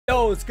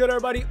Yo, what's good,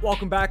 everybody?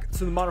 Welcome back to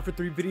the Modern Warfare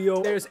 3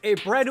 video. There's a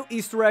brand new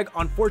Easter egg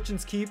on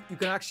Fortune's Keep. You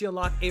can actually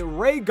unlock a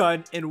ray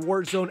gun in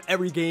Warzone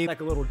every game, like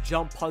a little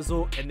jump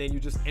puzzle, and then you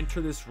just enter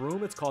this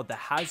room. It's called the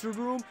hazard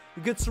room.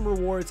 You get some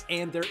rewards,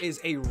 and there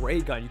is a ray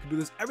gun. You can do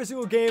this every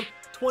single game.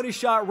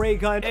 20-shot ray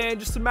gun, and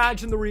just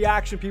imagine the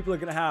reaction people are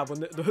gonna have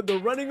when they're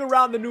running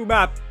around the new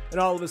map,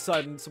 and all of a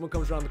sudden someone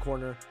comes around the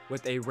corner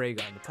with a ray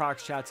gun. The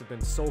procs chats have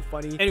been so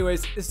funny.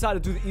 Anyways, this is how to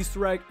do the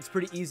Easter egg. It's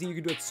pretty easy. You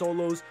can do it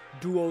solos,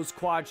 duos,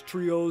 quads,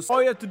 trios.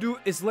 All you have to do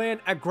is land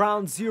at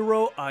ground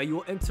zero. You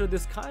will enter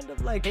this kind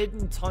of like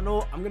hidden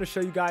tunnel. I'm gonna show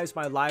you guys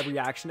my live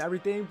reaction to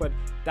everything, but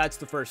that's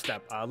the first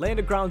step. Land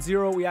at ground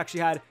zero. We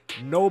actually had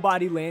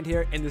nobody land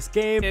here in this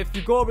game. If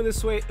you go over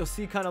this way, you'll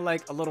see kind of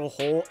like a little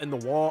hole in the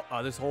wall.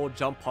 This whole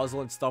jump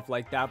puzzle and stuff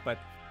like that, but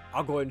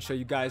I'll go ahead and show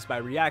you guys my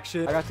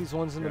reaction. I got these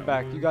ones in the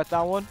back. You got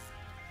that one?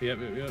 Yep.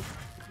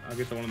 I'll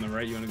get the one on the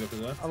right. You want to go for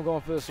the left? I'm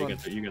going for this one.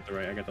 You get the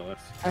right. I got the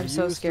left. I'm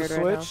so scared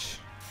right now.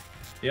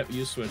 Yep,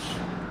 you switch.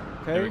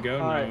 Okay. There we go.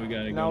 All now right. we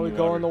gotta now go we in the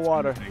go water. in the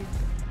water.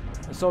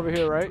 It's over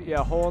here, right?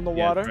 Yeah, hole in the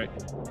water. Right.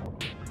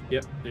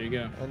 Yep, there you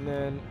go. And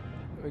then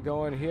we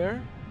go in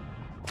here.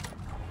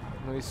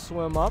 And we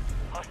swim up.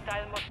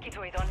 Hostile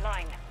mosquito is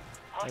online.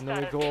 And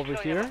then we go over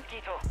here.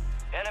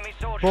 Enemy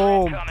soldier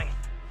Boom. incoming.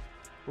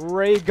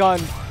 Ray gun.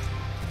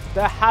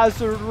 The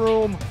hazard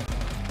room.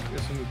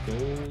 Get some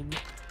gold.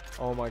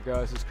 Oh my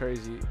god, this is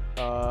crazy.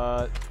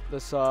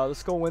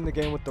 Let's go win the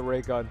game with the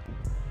ray gun.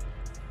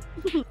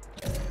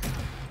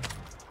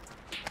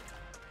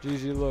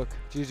 GG look.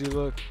 GG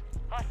look.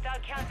 Hostile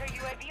counter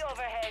UAV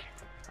overhead.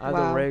 I have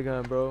the ray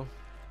gun, bro.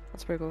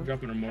 That's pretty cool.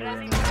 Dropping a mortar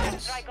on Friendly the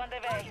strike on the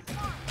way.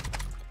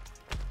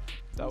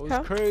 That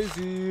was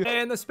crazy.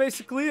 And that's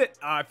basically it.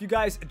 If you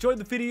guys enjoyed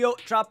the video,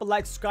 drop a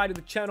like, subscribe to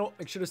the channel.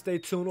 Make sure to stay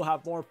tuned. We'll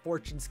have more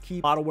Fortune's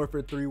Keep Modern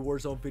Warfare 3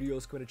 Warzone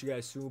videos coming at you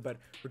guys soon. But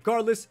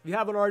regardless, if you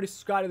haven't already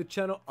subscribed to the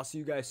channel, I'll see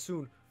you guys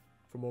soon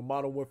for more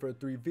Modern Warfare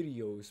 3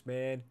 videos,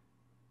 man.